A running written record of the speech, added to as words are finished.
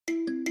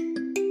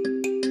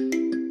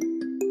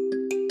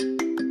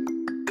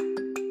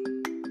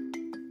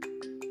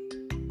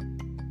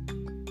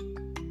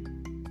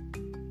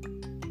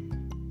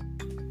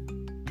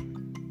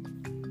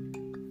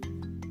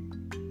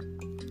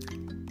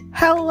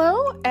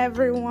Hello,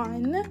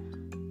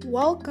 everyone.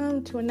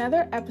 Welcome to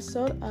another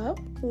episode of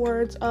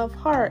Words of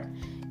Heart.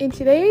 In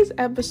today's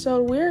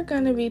episode, we're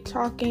going to be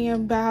talking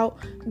about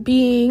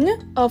being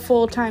a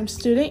full-time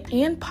student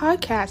and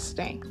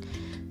podcasting.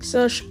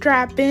 So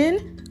strap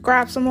in,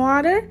 grab some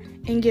water,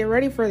 and get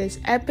ready for this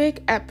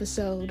epic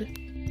episode.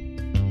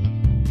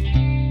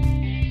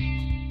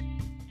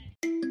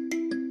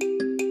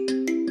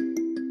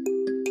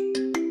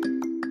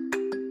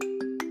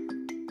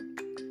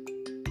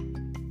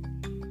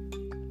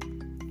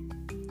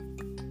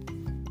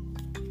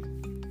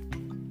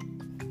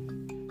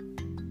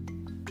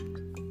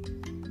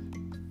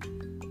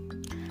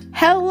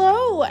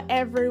 Hello,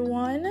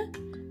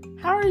 everyone.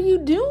 How are you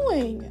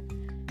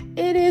doing?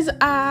 It is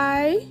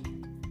I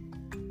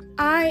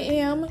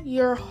am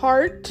your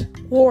heart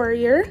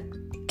warrior,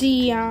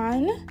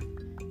 Dion.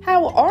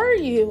 How are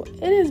you?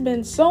 It has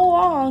been so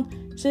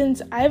long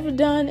since I've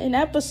done an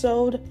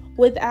episode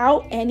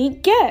without any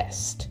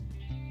guest.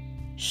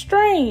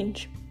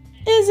 Strange,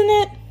 isn't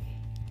it?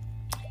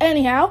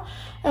 Anyhow,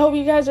 I hope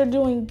you guys are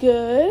doing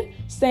good,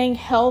 staying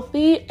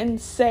healthy and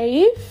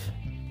safe.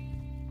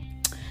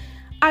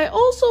 I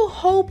also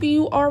hope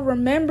you are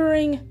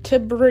remembering to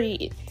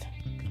breathe.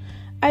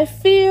 I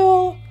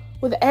feel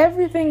with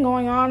everything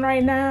going on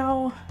right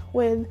now,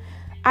 with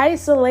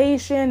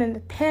isolation and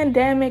the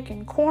pandemic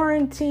and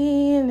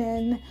quarantine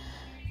and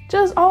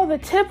just all the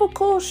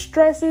typical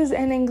stresses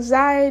and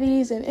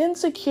anxieties and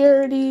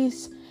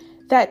insecurities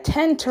that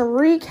tend to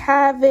wreak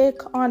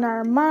havoc on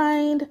our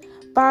mind,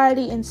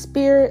 body, and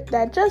spirit,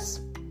 that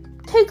just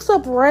takes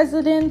up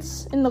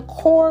residence in the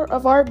core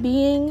of our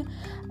being,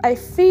 I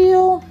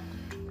feel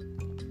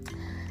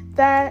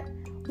that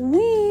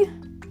we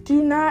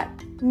do not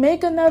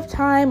make enough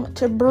time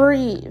to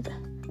breathe,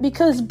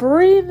 because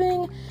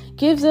breathing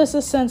gives us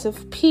a sense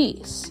of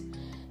peace.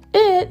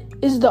 It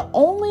is the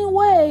only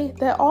way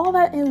that all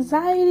that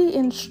anxiety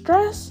and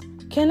stress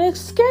can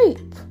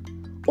escape,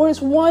 or it's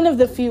one of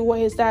the few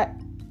ways that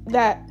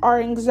our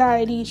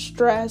anxiety,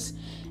 stress,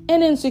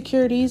 and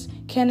insecurities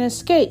can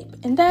escape,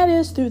 and that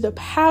is through the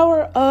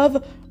power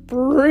of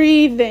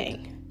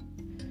breathing.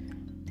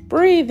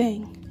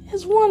 Breathing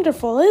is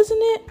wonderful,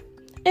 isn't it?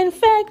 In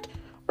fact,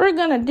 we're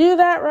going to do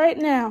that right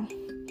now.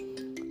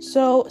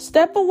 So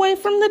step away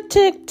from the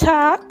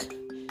TikTok.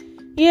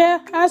 Yeah,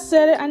 I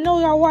said it. I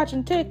know y'all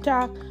watching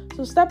TikTok.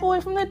 So step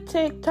away from the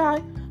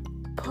TikTok.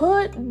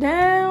 Put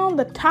down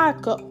the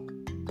taco.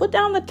 Put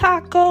down the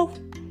taco.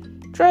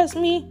 Trust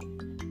me,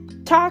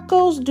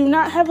 tacos do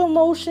not have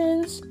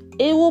emotions.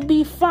 It will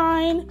be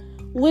fine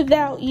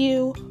without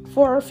you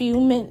for a few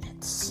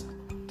minutes.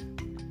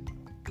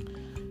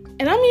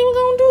 And I'm even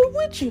going to do it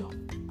with you.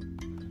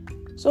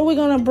 So we're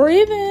going to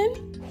breathe in,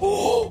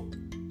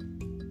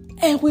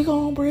 and we're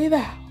going to breathe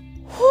out.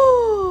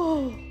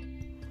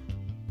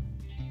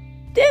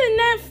 Didn't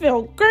that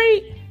feel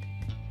great?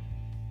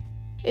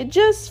 It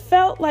just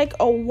felt like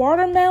a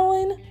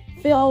watermelon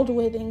filled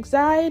with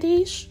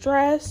anxiety,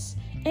 stress,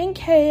 and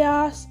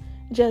chaos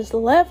just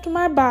left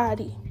my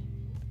body.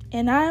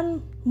 And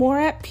I'm more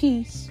at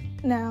peace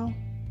now.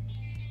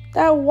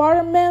 That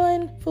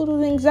watermelon filled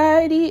with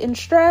anxiety and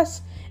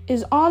stress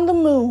is on the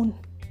moon.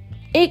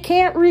 It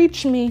can't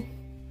reach me.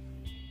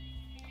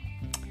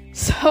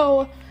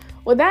 So,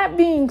 with that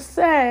being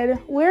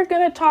said, we're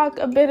going to talk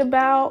a bit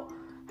about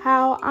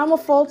how I'm a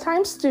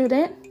full-time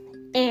student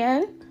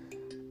and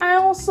I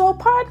also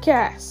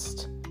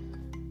podcast.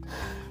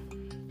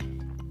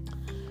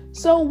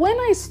 So, when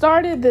I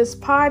started this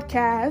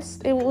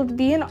podcast, it would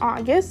be in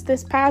August,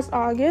 this past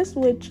August,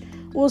 which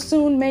will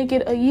soon make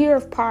it a year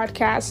of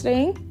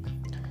podcasting.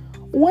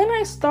 When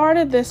I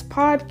started this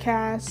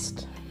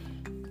podcast,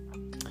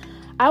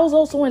 I was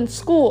also in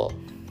school.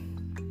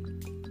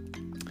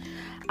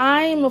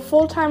 I am a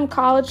full-time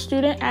college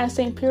student at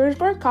St.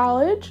 Petersburg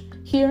College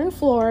here in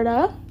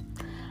Florida.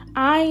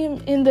 I am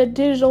in the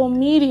digital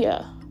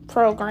media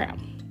program.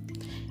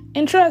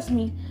 And trust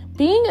me,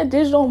 being a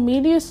digital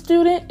media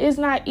student is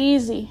not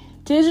easy.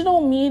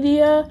 Digital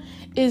media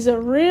is a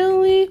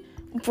really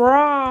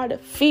broad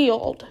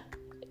field.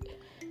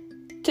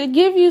 To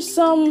give you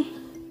some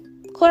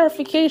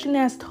clarification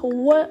as to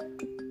what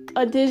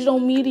a digital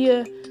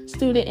media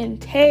student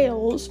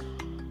entails,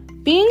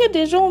 being a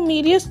digital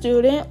media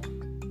student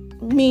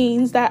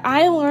means that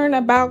I learn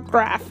about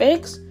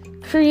graphics,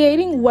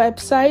 creating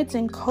websites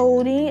and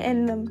coding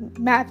and the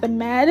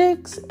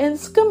mathematics and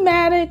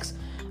schematics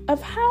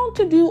of how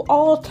to do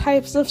all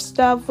types of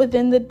stuff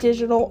within the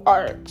digital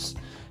arts.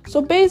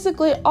 So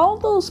basically all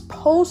those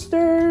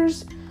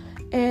posters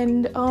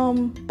and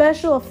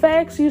special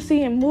effects you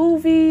see in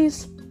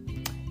movies,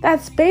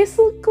 that's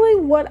basically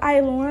what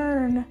I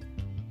learn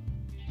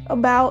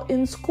about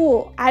in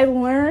school. I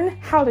learn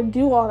how to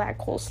do all that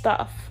cool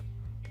stuff.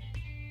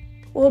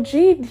 Well,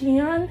 gee,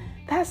 Dion,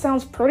 that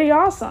sounds pretty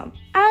awesome.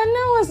 I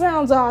know it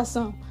sounds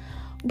awesome,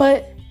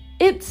 but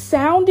it's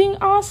sounding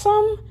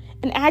awesome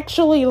and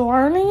actually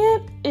learning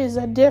it is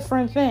a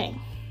different thing.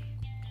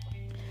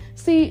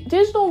 See,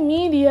 digital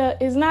media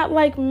is not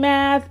like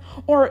math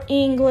or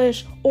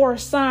English or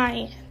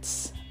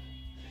science.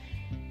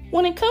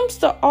 When it comes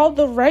to all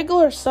the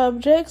regular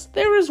subjects,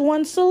 there is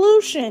one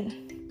solution.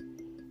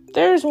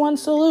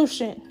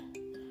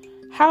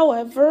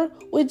 However,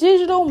 with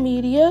digital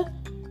media,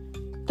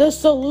 the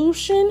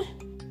solution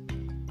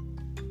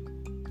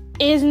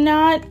is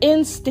not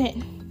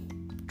instant.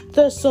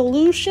 The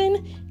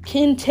solution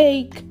can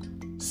take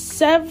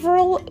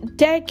several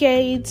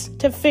decades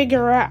to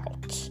figure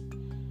out.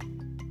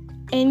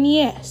 And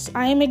yes,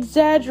 I am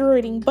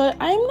exaggerating, but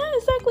I'm not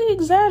exactly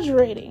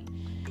exaggerating.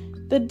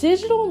 The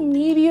digital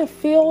media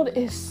field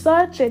is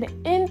such an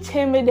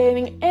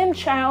intimidating and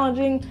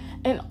challenging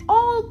and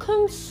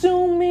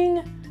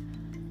all-consuming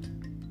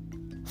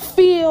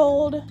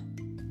field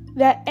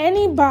that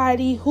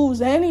anybody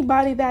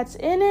that's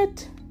in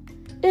it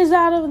is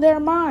out of their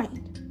mind.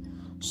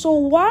 So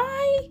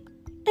why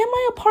am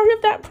I a part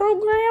of that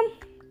program?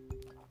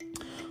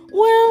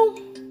 Well,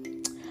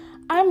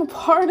 I'm a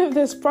part of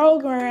this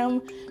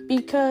program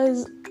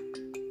because,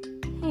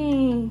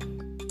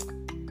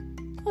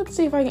 let's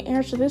see if I can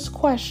answer this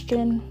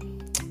question.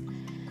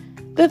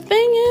 The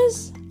thing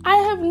is, I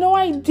have no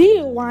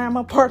idea why I'm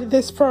a part of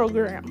this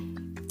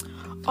program.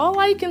 All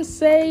I can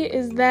say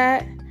is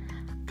that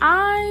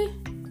I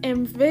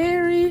am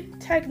very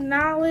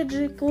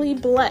technologically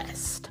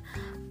blessed.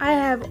 I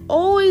have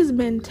always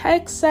been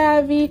tech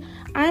savvy.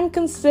 I'm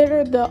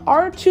considered the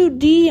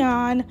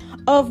R2-Dion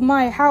of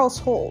my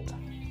household.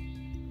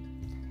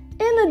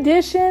 In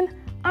addition,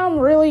 I'm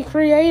really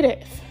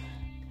creative.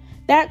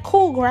 That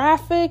cool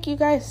graphic you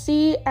guys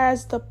see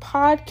as the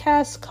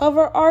podcast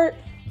cover art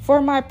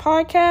for my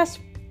podcast,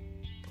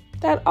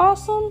 that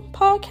awesome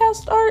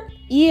podcast art,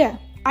 yeah,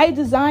 I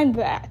designed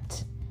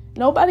that.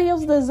 Nobody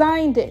else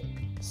designed it.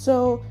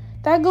 So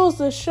that goes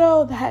to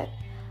show that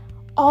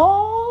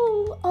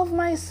all of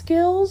my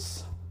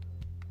skills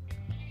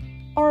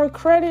are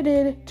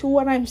accredited to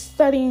what I'm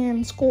studying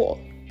in school.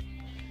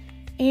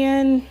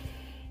 And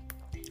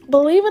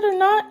believe it or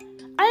not,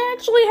 I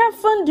actually have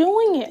fun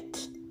doing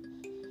it.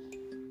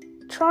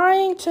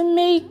 Trying to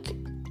make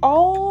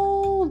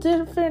all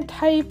different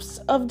types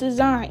of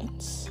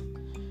designs.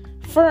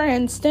 For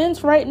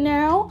instance, right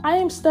now, I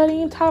am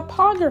studying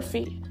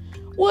typography.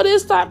 What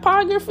is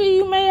typography,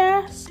 you may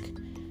ask?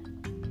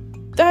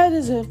 That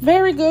is a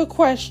very good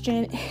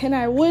question, and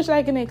I wish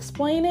I can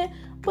explain it,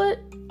 but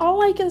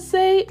all I can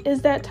say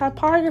is that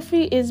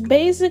typography is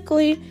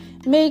basically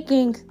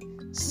making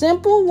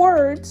simple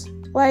words,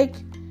 like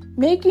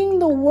making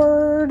the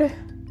word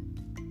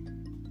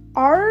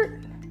art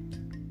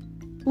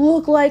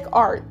look like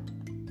art.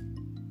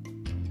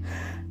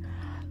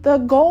 The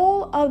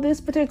goal of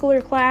this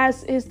particular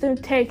class is to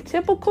take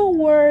typical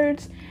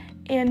words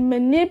and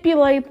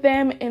manipulate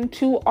them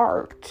into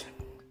art.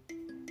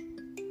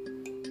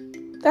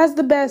 That's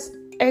the best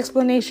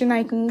explanation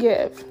I can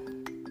give.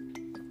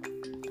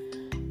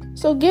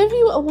 So give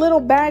you a little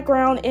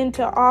background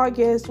into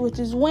August, which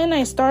is when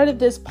I started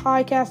this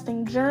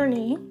podcasting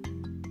journey.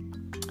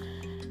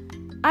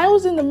 I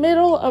was in the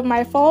middle of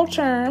my fall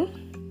term.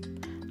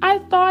 I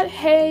thought,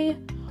 hey,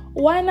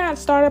 why not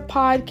start a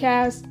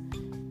podcast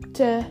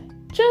to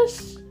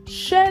just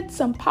shed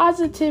some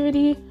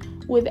positivity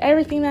with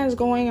everything that is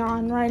going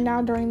on right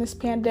now during this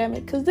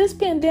pandemic? Because this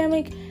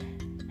pandemic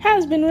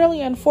has been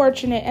really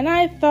unfortunate, and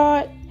I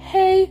thought,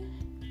 hey,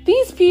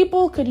 these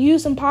people could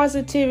use some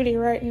positivity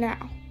right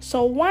now.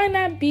 So why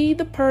not be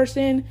the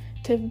person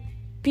to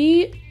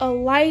be a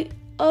light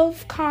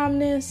of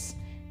calmness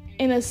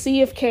in a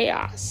sea of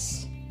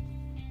chaos?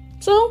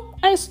 So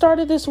I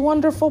started this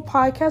wonderful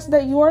podcast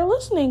that you are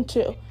listening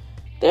to.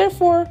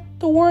 Therefore,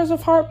 the Words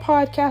of Heart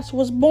podcast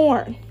was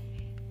born.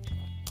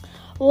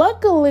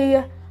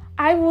 Luckily,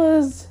 I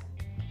was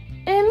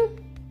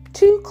in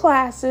 2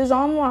 classes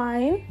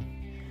online.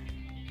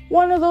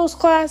 One of those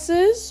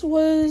classes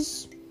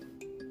was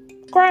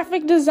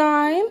graphic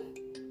design.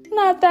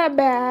 Not that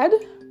bad.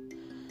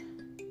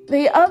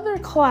 The other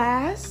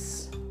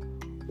class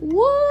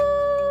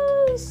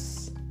was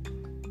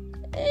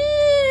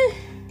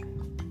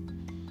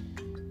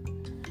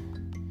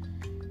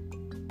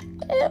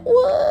It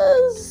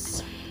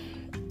was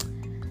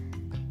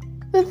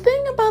the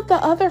thing about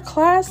the other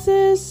class,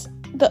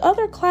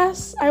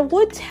 I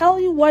would tell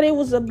you what it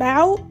was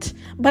about,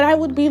 but I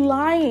would be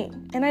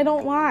lying, and I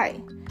don't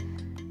lie.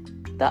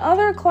 The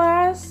other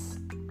class,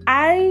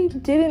 I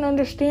didn't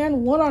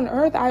understand what on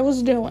earth I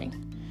was doing.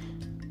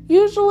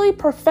 Usually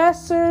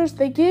professors,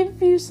 they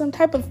give you some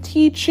type of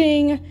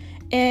teaching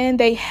and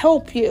they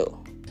help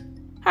you.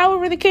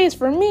 However, the case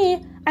for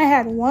me, I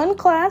had one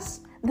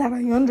class that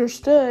I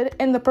understood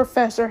and the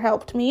professor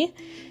helped me.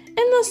 In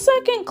the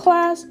second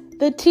class,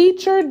 the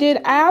teacher did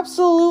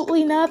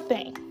absolutely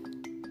nothing.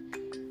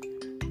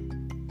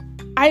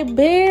 I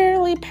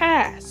barely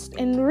passed.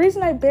 And the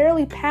reason I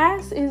barely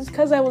passed is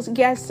because I was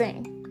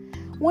guessing.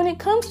 When it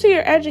comes to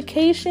your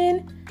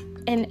education,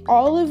 and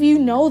all of you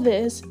know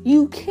this,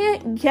 you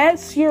can't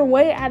guess your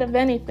way out of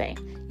anything.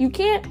 You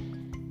can't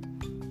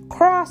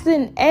cross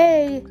an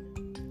A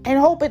and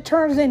hope it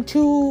turns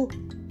into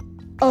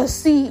a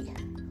C.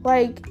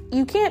 Like,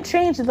 you can't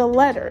change the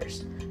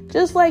letters.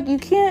 Just like you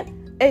can't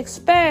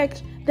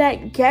expect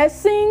that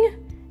guessing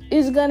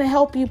is going to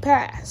help you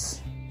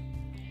pass.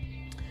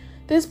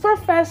 This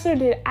professor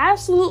did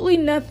absolutely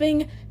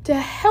nothing to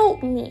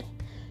help me.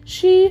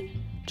 She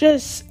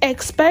just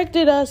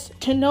expected us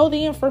to know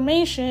the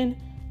information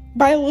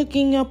by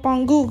looking up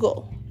on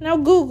Google. Now,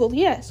 Google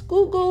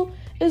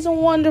is a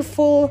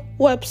wonderful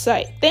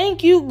website.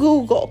 Thank you,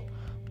 Google.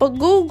 But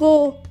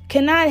Google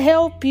cannot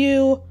help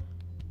you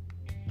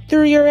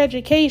through your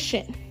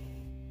education.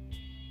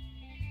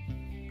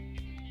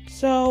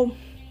 So,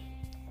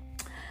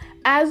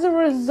 as a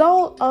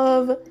result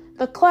of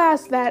the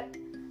class that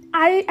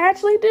I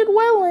actually did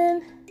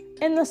well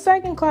in the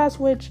second class,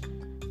 which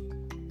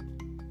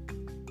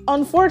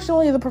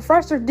unfortunately the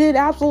professor did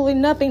absolutely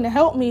nothing to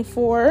help me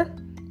for,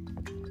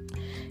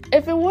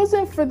 if it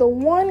wasn't for the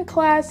one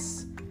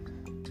class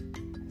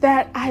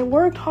that I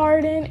worked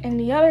hard in and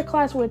the other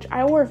class which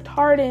I worked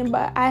hard in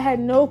but I had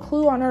no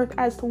clue on earth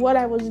as to what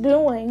I was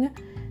doing,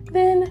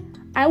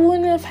 then I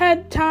wouldn't have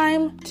had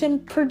time to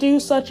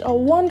produce such a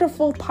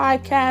wonderful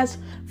podcast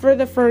for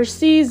the first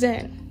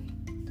season.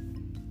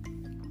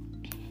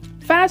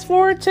 Fast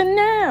forward to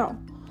now.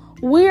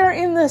 We are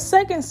in the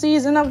second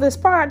season of this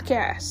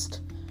podcast.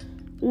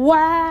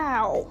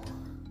 Wow.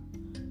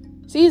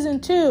 Season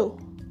 2.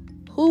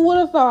 Who would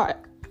have thought?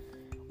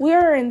 We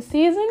are in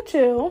season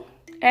 2,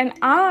 and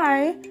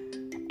I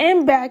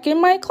am back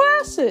in my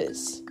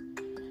classes.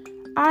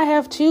 I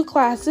have 2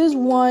 classes,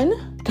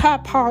 one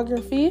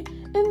typography,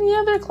 and the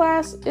other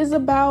class is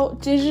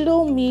about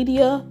digital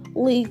media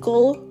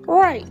legal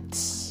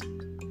rights.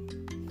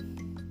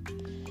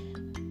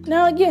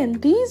 Now again,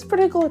 these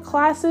particular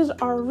classes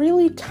are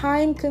really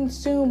time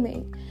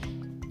consuming.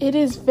 It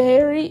is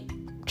very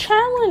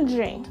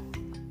challenging.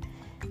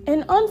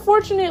 And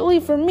unfortunately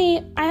for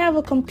me, I have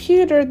a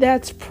computer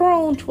that's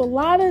prone to a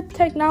lot of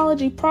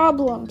technology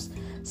problems.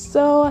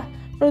 So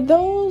for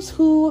those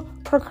who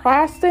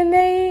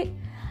procrastinate,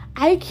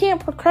 I can't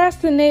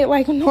procrastinate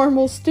like a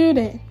normal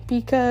student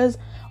because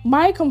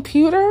my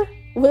computer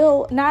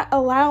will not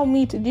allow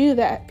me to do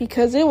that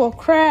because it will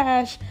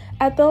crash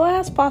at the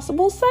last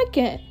possible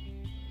second.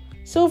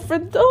 So for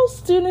those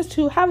students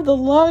who have the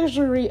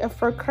luxury of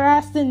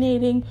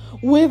procrastinating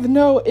with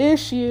no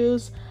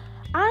issues,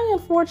 I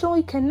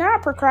unfortunately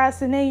cannot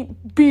procrastinate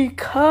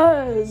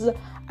because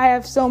I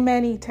have so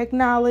many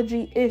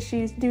technology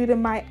issues due to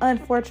my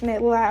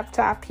unfortunate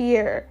laptop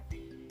here.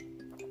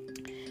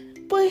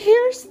 But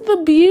here's the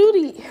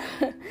beauty.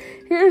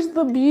 Here's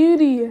the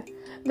beauty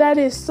that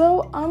is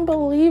so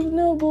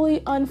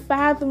unbelievably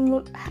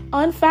unfathomable.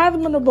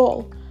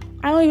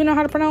 I don't even know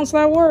how to pronounce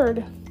that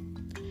word.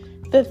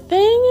 The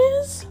thing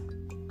is,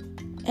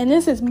 and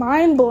this is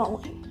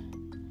mind-blowing,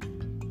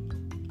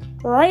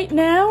 right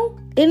now,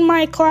 in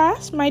my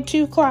class, my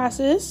 2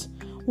 classes,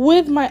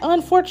 with my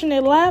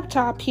unfortunate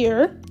laptop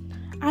here,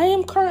 I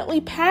am currently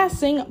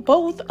passing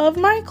both of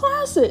my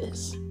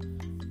classes.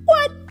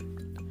 What?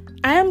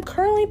 I am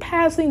currently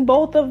passing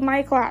both of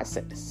my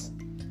classes.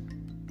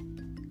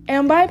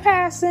 And by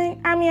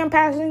passing, I mean I'm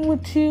passing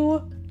with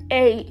 2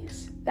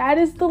 A's. That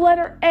is the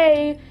letter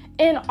A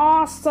in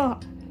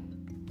awesome.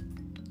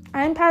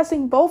 I'm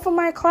passing both of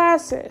my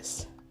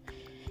classes.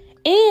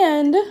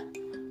 And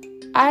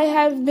I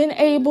have been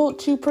able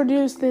to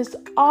produce this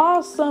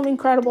awesome,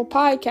 incredible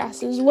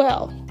podcast as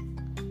well.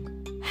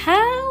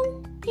 How,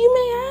 you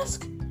may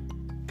ask?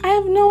 I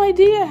have no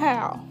idea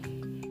how.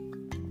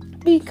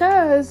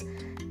 Because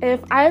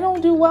if I don't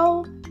do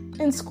well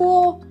in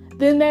school,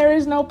 then there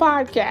is no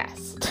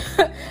podcast.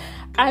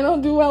 I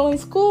don't do well in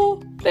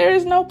school, there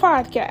is no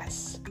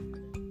podcast.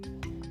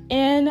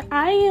 And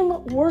I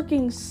am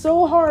working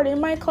so hard in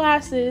my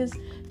classes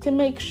to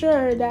make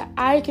sure that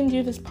I can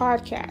do this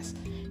podcast.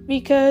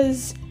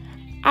 Because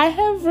I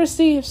have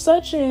received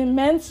such an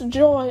immense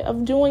joy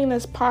of doing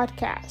this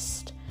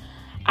podcast.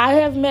 I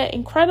have met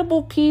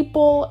incredible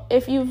people.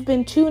 If you've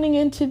been tuning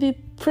into the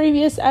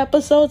previous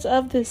episodes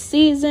of this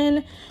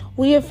season,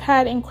 we have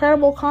had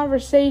incredible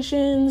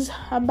conversations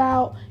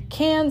about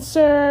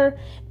cancer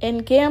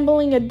and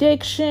gambling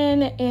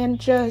addiction and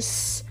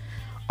just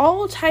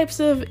all types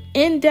of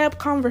in-depth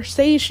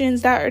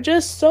conversations that are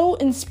just so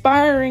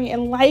inspiring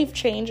and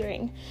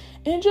life-changing.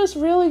 And it just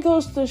really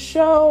goes to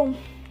show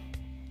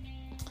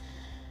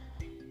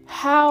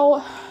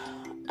how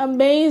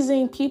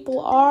amazing people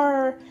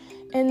are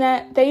and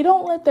that they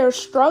don't let their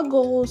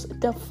struggles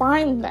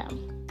define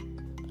them.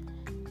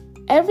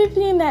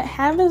 Everything that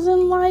happens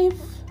in life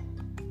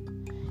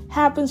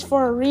happens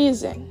for a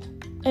reason.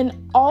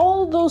 And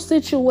all those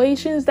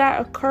situations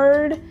that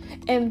occurred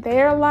in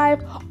their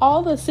life,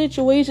 all the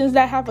situations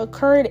that have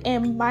occurred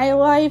in my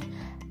life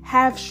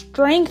have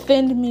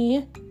strengthened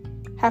me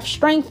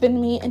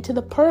into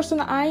the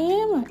person I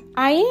am.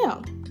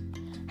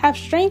 Has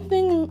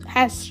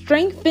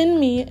strengthened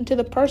me into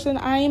the person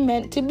I am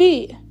meant to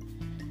be.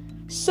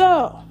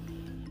 So,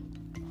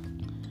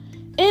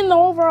 in the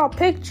overall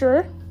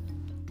picture,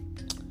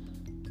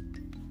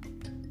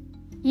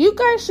 you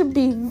guys should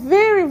be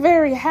very,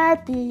 very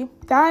happy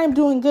that I am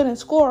doing good in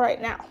school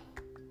right now.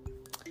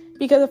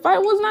 Because if I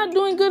was not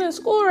doing good in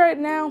school right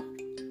now,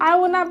 I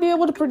would not be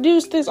able to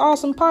produce this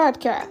awesome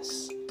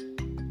podcast.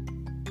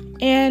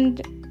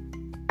 And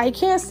I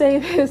can't say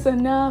this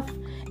enough.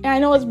 And I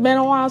know it's been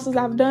a while since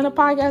I've done a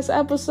podcast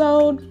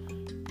episode.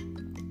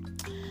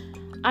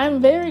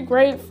 I'm very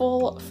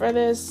grateful for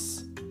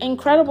this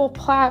incredible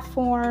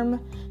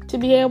platform to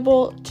be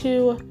able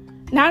to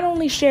not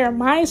only share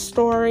my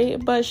story,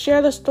 but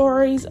share the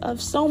stories of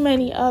so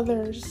many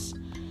others.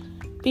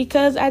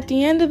 Because at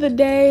the end of the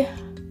day,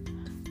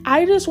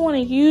 I just want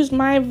to use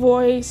my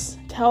voice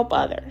to help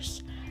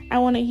others. I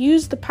want to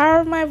use the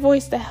power of my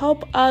voice to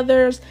help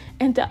others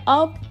and to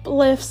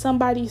uplift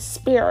somebody's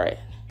spirit.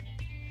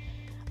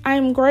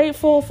 I'm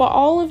grateful for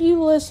all of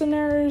you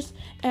listeners,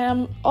 and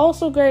I'm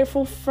also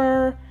grateful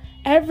for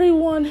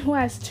everyone who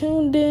has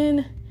tuned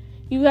in.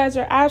 You guys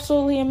are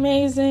absolutely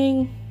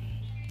amazing.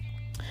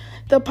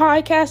 The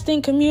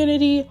podcasting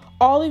community,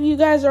 all of you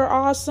guys are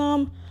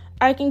awesome.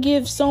 I can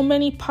give so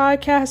many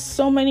podcasts,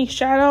 so many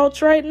shout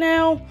outs right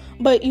now,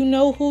 but you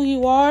know who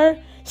you are.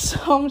 So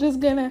I'm just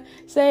going to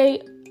say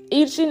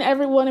each and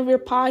every one of your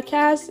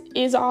podcasts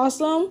is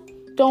awesome.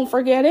 Don't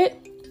forget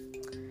it.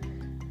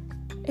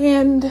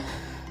 And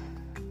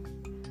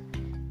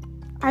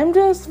I'm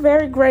just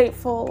very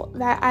grateful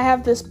that I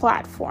have this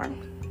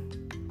platform.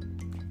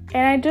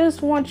 And I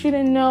just want you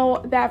to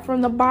know that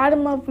from the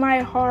bottom of my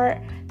heart,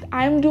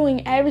 I'm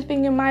doing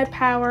everything in my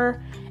power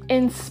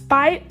in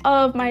spite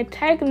of my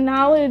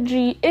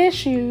technology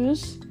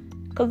issues.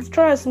 Because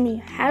trust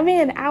me, having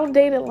an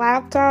outdated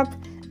laptop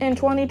in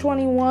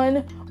 2021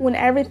 when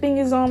everything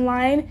is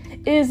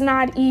online is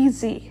not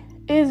easy.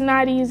 It is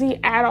not easy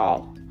at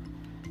all.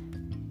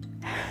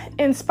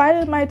 In spite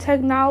of my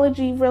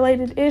technology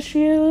related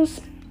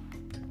issues,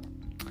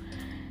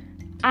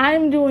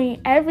 I'm doing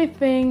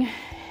everything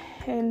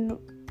in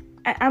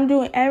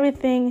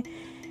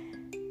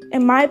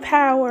my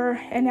power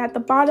and at the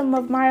bottom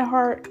of my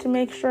heart to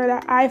make sure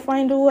that I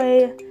find a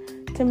way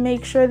to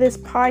make sure this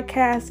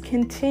podcast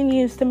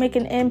continues to make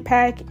an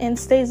impact and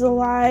stays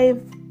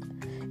alive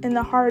in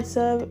the hearts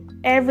of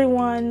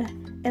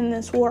everyone in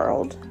this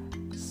world.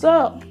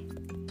 So,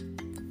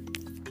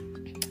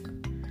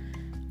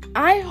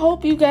 I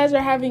hope you guys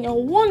are having a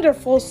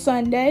wonderful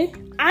Sunday.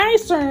 I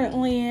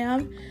certainly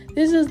am.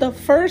 This is the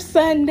first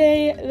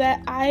Sunday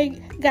that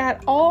I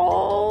got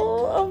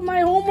all of my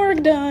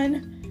homework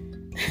done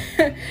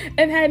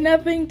and had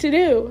nothing to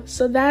do.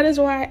 So that is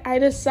why I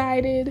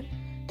decided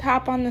to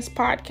hop on this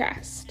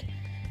podcast.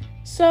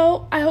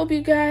 So I hope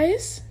you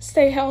guys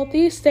stay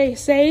healthy, stay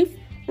safe.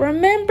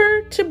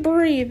 Remember to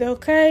breathe,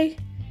 okay?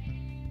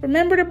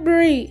 Remember to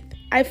breathe.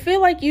 I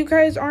feel like you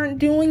guys aren't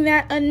doing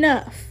that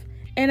enough,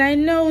 and I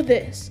know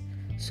this.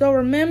 So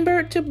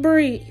remember to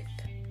breathe.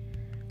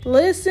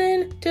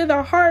 Listen to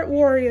the heart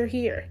warrior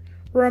here.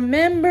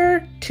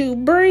 Remember to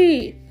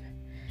breathe.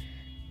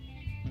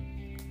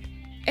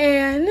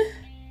 And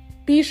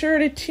be sure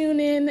to tune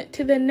in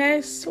to the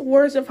next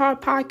Words of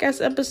Heart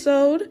podcast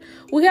episode.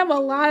 We have a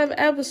lot of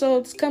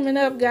episodes coming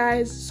up,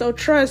 guys. So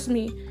trust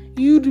me,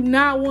 you do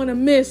not want to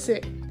miss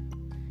it.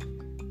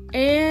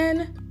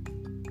 And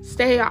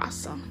stay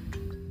awesome.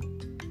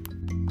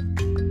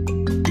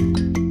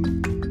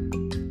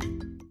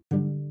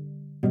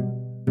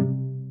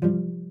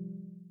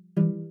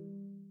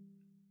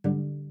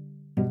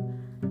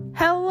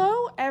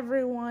 Hello,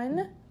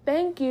 everyone.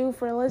 Thank you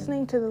for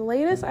listening to the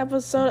latest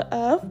episode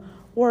of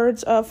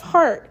Words of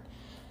Heart.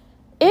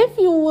 If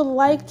you would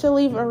like to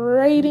leave a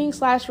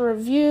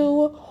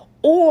rating/review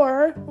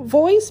or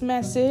voice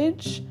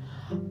message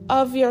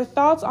of your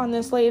thoughts on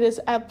this latest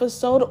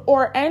episode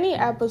or any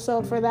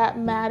episode for that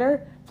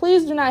matter,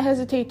 please do not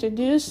hesitate to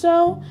do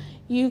so.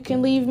 You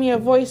can leave me a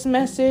voice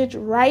message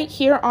right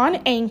here on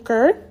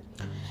Anchor.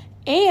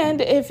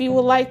 And if you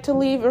would like to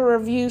leave a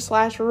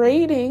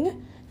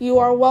review/rating, you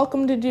are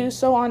welcome to do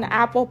so on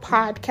Apple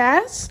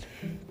Podcasts.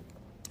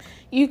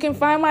 You can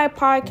find my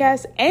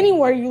podcast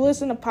anywhere you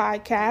listen to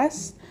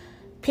podcasts.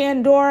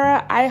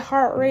 Pandora,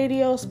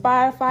 iHeartRadio,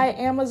 Spotify,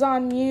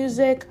 Amazon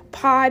Music,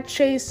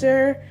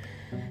 Podchaser,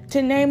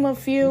 to name a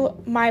few.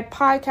 My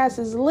podcast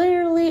is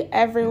literally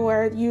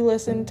everywhere you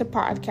listen to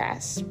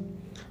podcasts.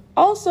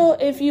 Also,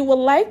 if you would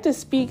like to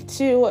speak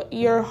to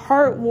your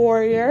heart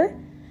warrior,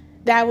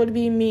 that would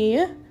be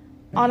me,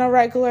 on a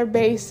regular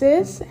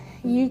basis,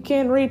 you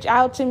can reach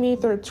out to me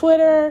through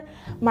Twitter.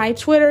 My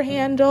Twitter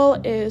handle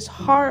is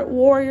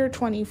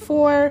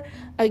HeartWarrior24.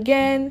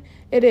 Again,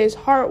 it is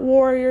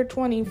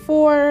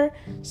HeartWarrior24.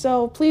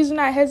 So please do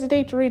not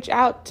hesitate to reach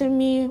out to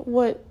me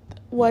with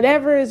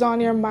whatever is on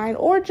your mind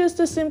or just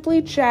to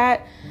simply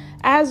chat.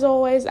 As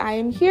always, I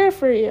am here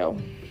for you.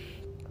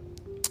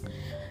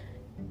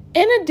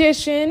 In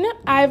addition,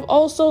 I've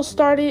also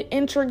started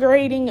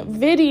integrating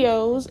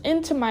videos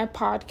into my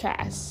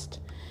podcast.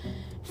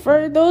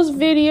 For those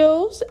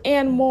videos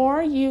and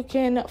more, you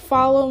can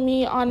follow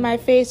me on my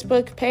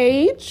Facebook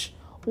page,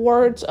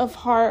 Words of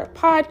Heart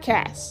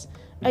Podcast.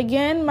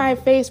 Again, my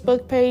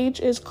Facebook page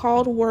is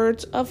called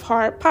Words of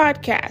Heart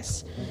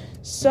Podcast.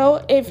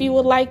 So if you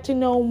would like to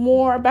know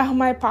more about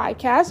my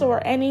podcast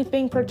or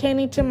anything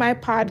pertaining to my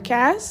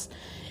podcast,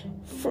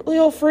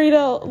 feel free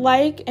to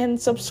like and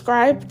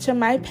subscribe to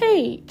my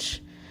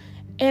page.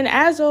 And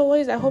as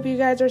always, I hope you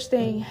guys are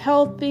staying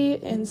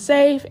healthy and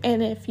safe.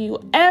 And if you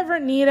ever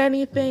need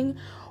anything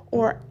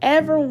or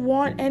ever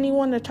want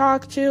anyone to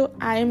talk to,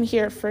 I am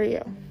here for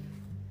you.